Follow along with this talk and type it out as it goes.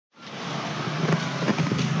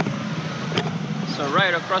So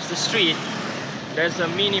right across the street, there's a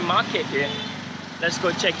mini market here. Let's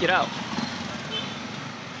go check it out.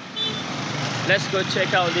 Let's go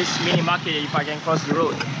check out this mini market if I can cross the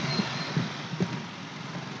road.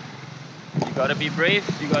 You gotta be brave,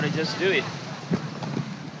 you gotta just do it.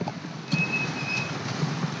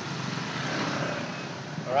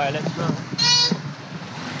 Alright, let's go.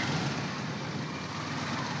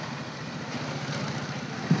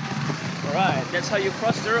 Alright, that's how you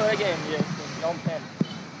cross the road again here in Phnom Penh.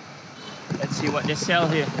 Let's see what they sell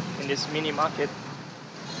here in this mini market.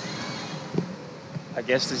 I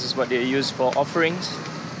guess this is what they use for offerings,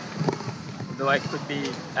 though I could be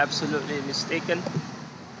absolutely mistaken.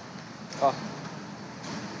 Oh.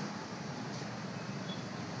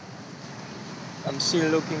 I'm still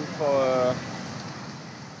looking for a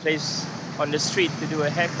place on the street to do a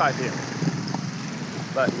haircut here.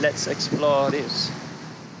 But let's explore this.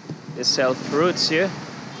 They sell fruits here.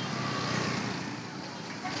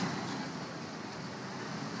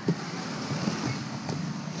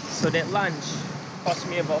 So that lunch cost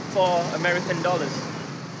me about $4 American,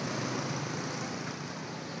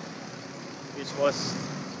 which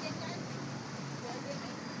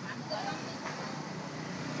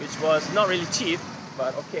was not really cheap,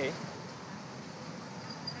 but okay,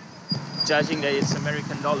 judging that it's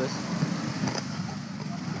American dollars.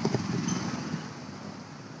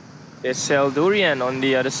 They sell durian on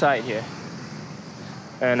the other side here,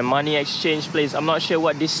 and a money exchange place. I'm not sure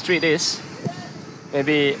what this street is.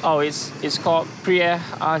 Maybe, oh, it's called Phnom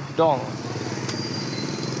Penh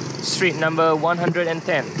street number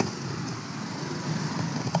 110.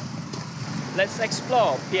 Let's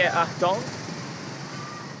explore Phnom Penh.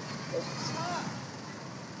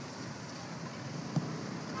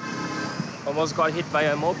 Almost got hit by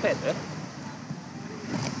a moped.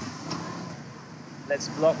 Let's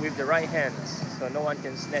block with the right hand so no one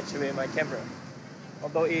can snatch away my camera.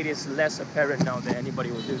 Although it is less apparent now that anybody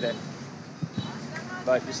will do that.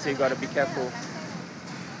 But you still gotta be careful.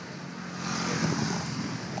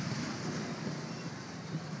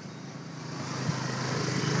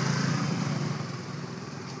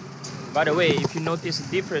 By the way, if you notice a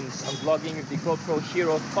difference, I'm vlogging with the GoPro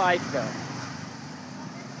Hero 5 now.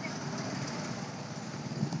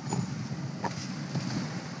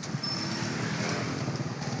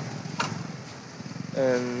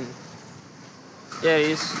 And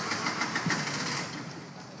yeah,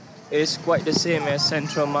 it's quite the same as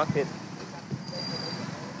Central Market.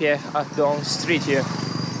 Phnom Penh street here.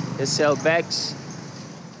 They sell bags.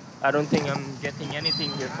 I don't think I'm getting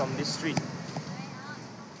anything here from this street.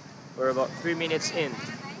 We're about 3 minutes in.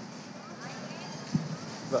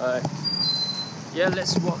 But yeah,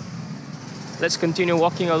 let's walk. Let's continue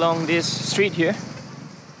walking along this street here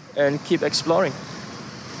and keep exploring.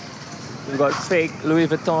 We've got fake Louis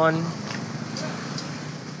Vuitton.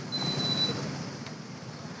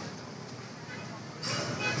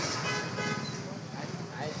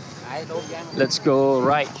 Let's go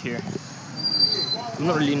right here. I'm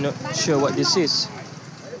not really sure what this is.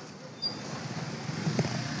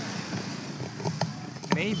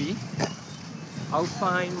 Maybe I'll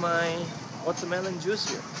find my watermelon juice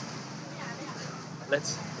here.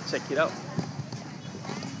 Let's check it out.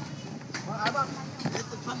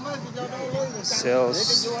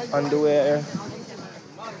 Sells underwear.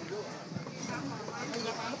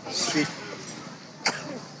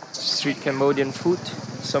 Street Cambodian food.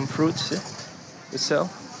 Some fruits they sell.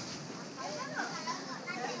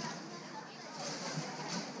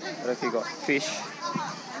 What have you got? Fish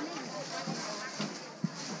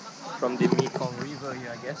from the Mekong River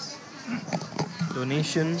here, I guess.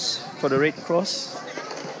 Donations for the Red Cross.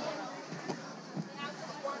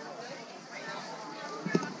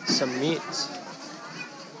 Some meat.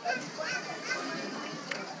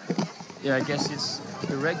 Yeah, I guess it's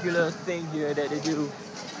the regular thing here that they do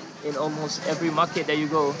in almost every market that you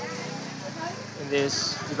go in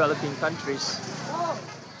these developing countries.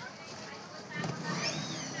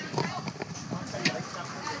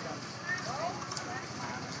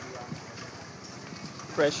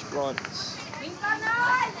 Fresh prawns.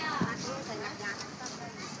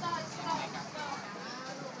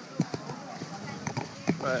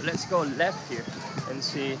 Alright, let's go left here and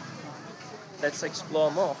see. Let's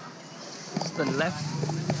explore more. It's the left.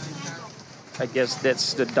 I guess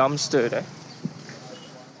that's the dumpster there.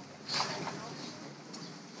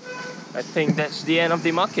 I think that's the end of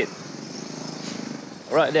the market.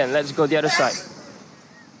 Alright then, let's go the other side.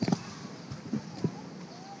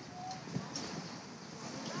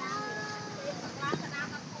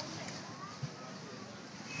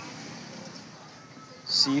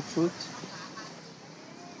 Seafood.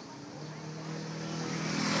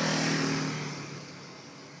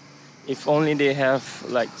 If only they have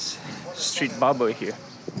like street barber here.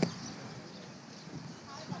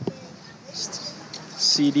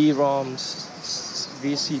 CD-ROMs,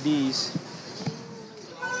 VCDs.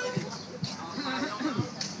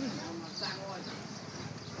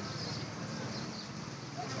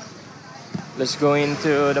 Let's go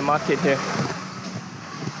into the market here.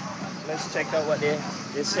 Let's check out what they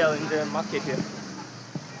sell in the market here.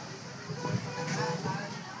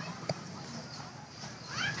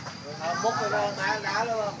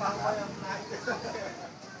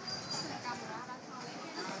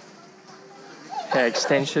 Hair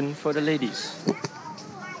extension for the ladies.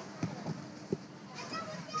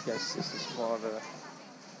 Yes, this is more of a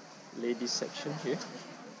ladies section here.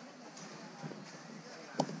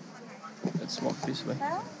 Let's walk this way.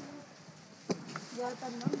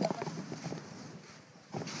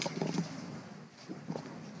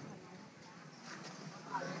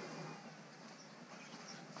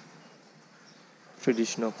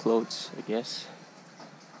 Traditional clothes, I guess.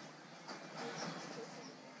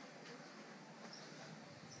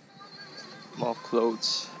 More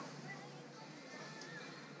clothes.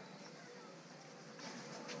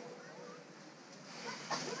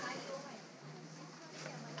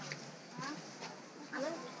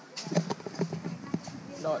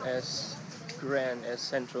 Not as grand as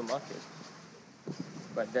Central Market,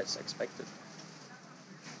 but that's expected.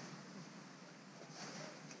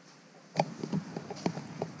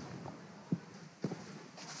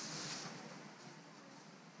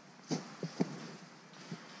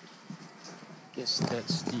 Guess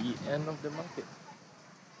that's the end of the market.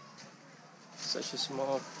 Such a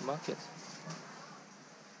small market.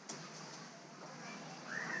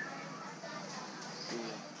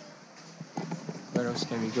 Where else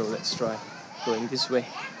can we go? Let's try going this way.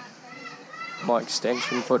 More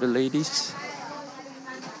extension for the ladies.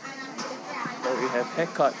 Oh, we have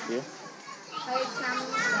haircut here.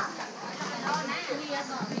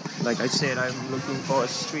 Like I said, I'm looking for a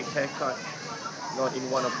street haircut, not in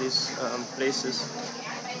one of these places.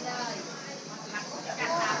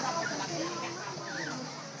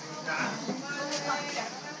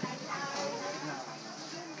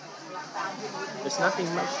 There's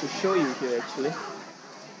nothing much to show you here actually.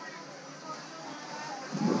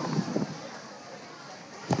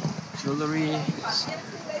 Jewelry.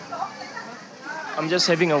 I'm just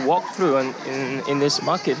having a walkthrough in this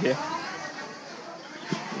market here.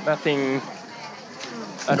 Nothing.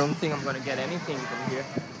 I don't think I'm gonna get anything from here,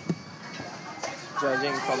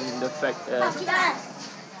 judging from the fact that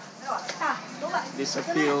this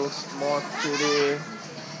appeals more to the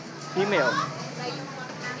female.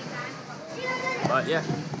 But yeah,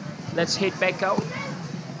 let's head back out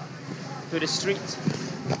to the street.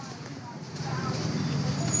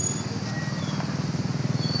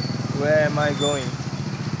 Where am I going?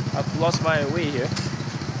 I've lost my way here.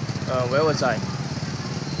 Where was I?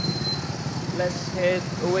 Let's head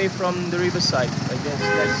away from the riverside. I guess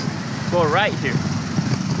let's go right here.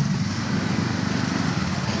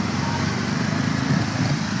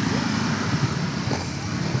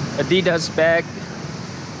 Adidas bag.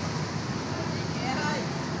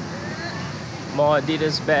 More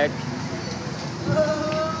Adidas bag.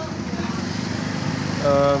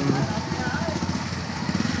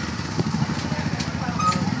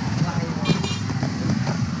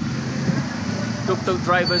 Tuk-tuk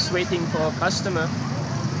drivers waiting for a customer.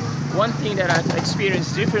 One thing that I've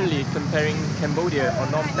experienced differently comparing Cambodia or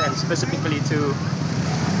Phnom Penh specifically to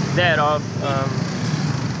that of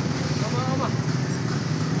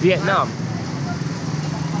Vietnam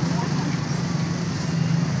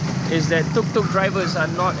is that tuk-tuk drivers are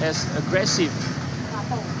not as aggressive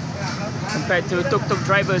compared to tuk-tuk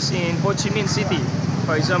drivers in Ho Chi Minh City.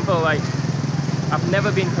 For example, like I've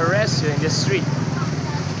never been harassed in the street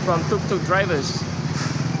from tuk-tuk drivers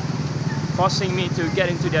forcing me to get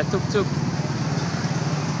into their tuk-tuk.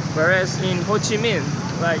 Whereas in Ho Chi Minh,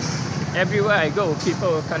 like everywhere I go,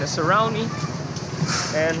 people kind of surround me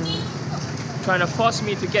and trying to force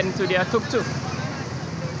me to get into their tuk-tuk.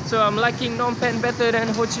 So I'm liking Phnom Penh better than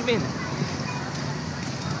Ho Chi Minh.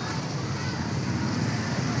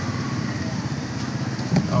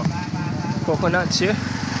 Oh, coconuts here.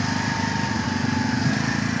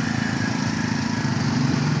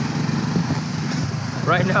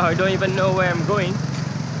 Right now I don't even know where I'm going,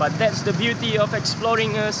 but that's the beauty of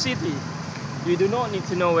exploring a city. You do not need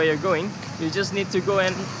to know where you're going, you just need to go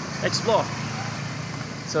and explore.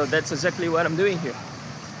 So that's exactly what I'm doing here.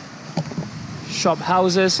 Shop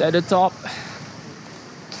houses at the top.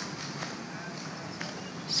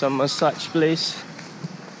 Some massage place.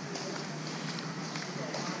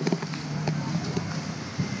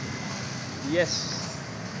 Yes.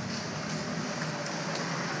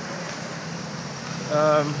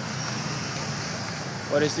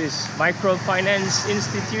 What is this? Microfinance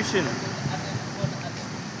institution.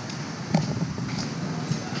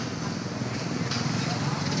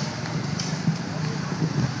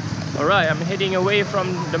 Alright, I'm heading away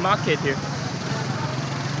from the market here.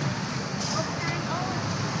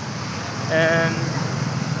 And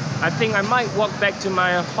I think I might walk back to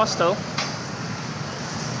my hostel.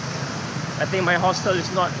 I think my hostel is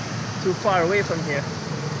not too far away from here.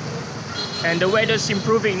 And the weather's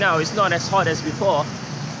improving now, it's not as hot as before.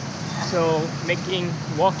 So making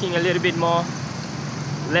walking a little bit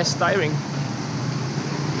less tiring.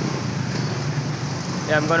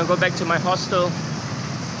 Yeah, I'm gonna go back to my hostel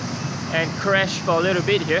and crash for a little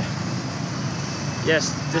bit here.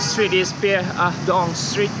 Yes, the street is Pier Ah Dong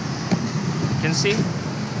Street. You can see.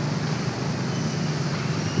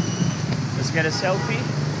 Let's get a selfie.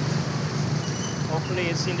 Hopefully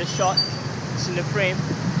it's in the shot, it's in the frame.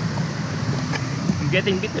 I'm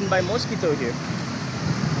getting bitten by mosquito here.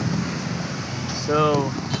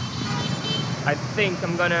 So I think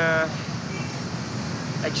I'm gonna,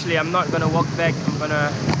 actually I'm not gonna walk back, I'm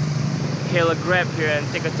gonna hail a grab here and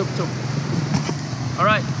take a tuk-tuk.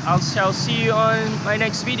 Alright, I shall see you on my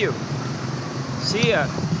next video. See ya.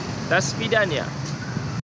 Das vidanya.